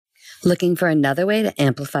Looking for another way to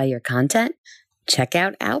amplify your content? Check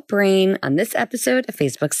out Outbrain on this episode of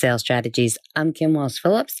Facebook Sales Strategies. I'm Kim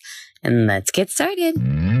Walsh-Phillips, and let's get started.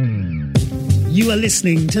 You are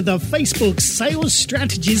listening to the Facebook Sales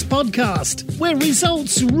Strategies podcast, where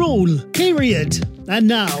results rule, period. And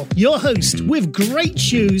now, your host with great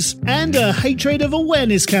shoes and a hatred of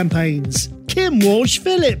awareness campaigns, Kim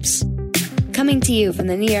Walsh-Phillips. Coming to you from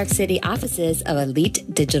the New York City offices of Elite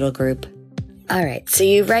Digital Group. All right, so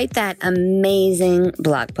you write that amazing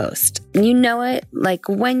blog post. You know it, like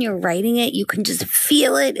when you're writing it, you can just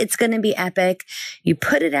feel it. It's going to be epic. You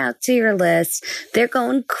put it out to your list. They're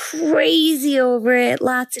going crazy over it.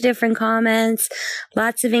 Lots of different comments,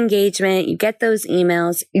 lots of engagement. You get those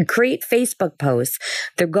emails. You create Facebook posts.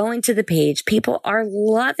 They're going to the page. People are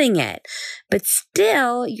loving it. But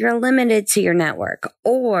still, you're limited to your network,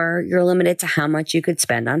 or you're limited to how much you could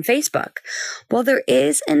spend on Facebook. Well, there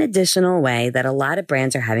is an additional way that a lot of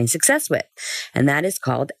brands are having success with, and that is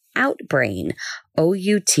called Outbrain, Outbrain.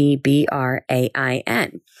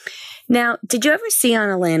 Now, did you ever see on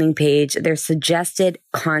a landing page there's suggested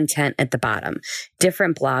content at the bottom,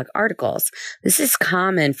 different blog articles? This is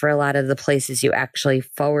common for a lot of the places you actually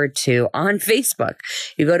forward to on Facebook.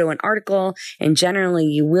 You go to an article, and generally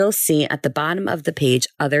you will see at the bottom of the page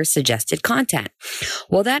other suggested content.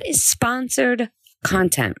 Well, that is sponsored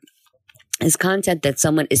content. Is content that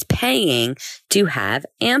someone is paying to have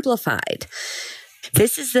amplified.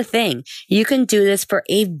 This is the thing. You can do this for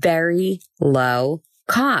a very low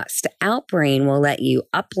cost. Outbrain will let you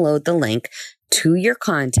upload the link to your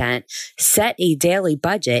content, set a daily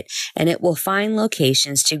budget, and it will find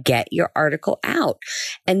locations to get your article out.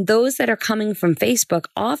 And those that are coming from Facebook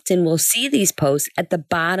often will see these posts at the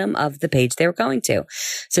bottom of the page they're going to.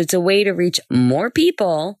 So it's a way to reach more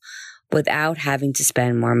people without having to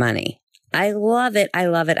spend more money. I love it. I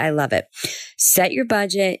love it. I love it. Set your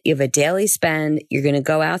budget. You have a daily spend. You're going to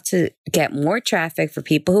go out to get more traffic for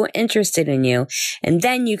people who are interested in you. And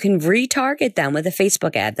then you can retarget them with a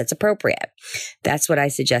Facebook ad that's appropriate. That's what I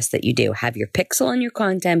suggest that you do. Have your pixel on your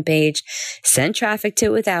content page, send traffic to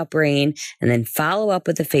it with Outbrain, and then follow up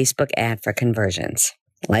with a Facebook ad for conversions.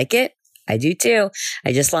 Like it? I do too.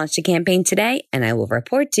 I just launched a campaign today, and I will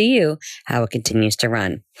report to you how it continues to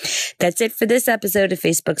run. That's it for this episode of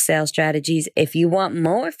Facebook Sales Strategies. If you want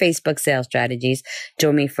more Facebook Sales Strategies,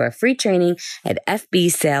 join me for a free training at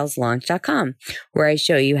fbsaleslaunch.com, where I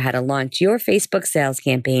show you how to launch your Facebook sales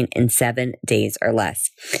campaign in 7 days or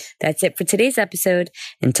less. That's it for today's episode.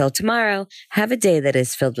 Until tomorrow, have a day that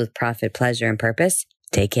is filled with profit, pleasure, and purpose.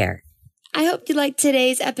 Take care. I hope you liked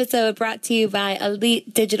today's episode brought to you by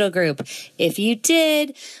Elite Digital Group. If you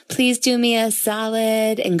did, please do me a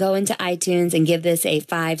solid and go into iTunes and give this a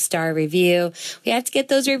 5-star review. We have to get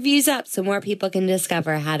those reviews up so more people can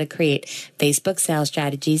discover how to create Facebook sales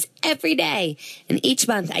strategies every day. And each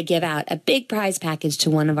month I give out a big prize package to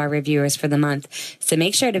one of our reviewers for the month. So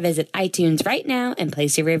make sure to visit iTunes right now and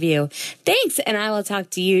place your review. Thanks, and I will talk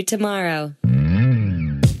to you tomorrow.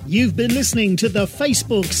 You've been listening to the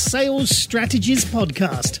Facebook Sales Strategies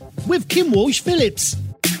podcast with Kim Walsh-Phillips.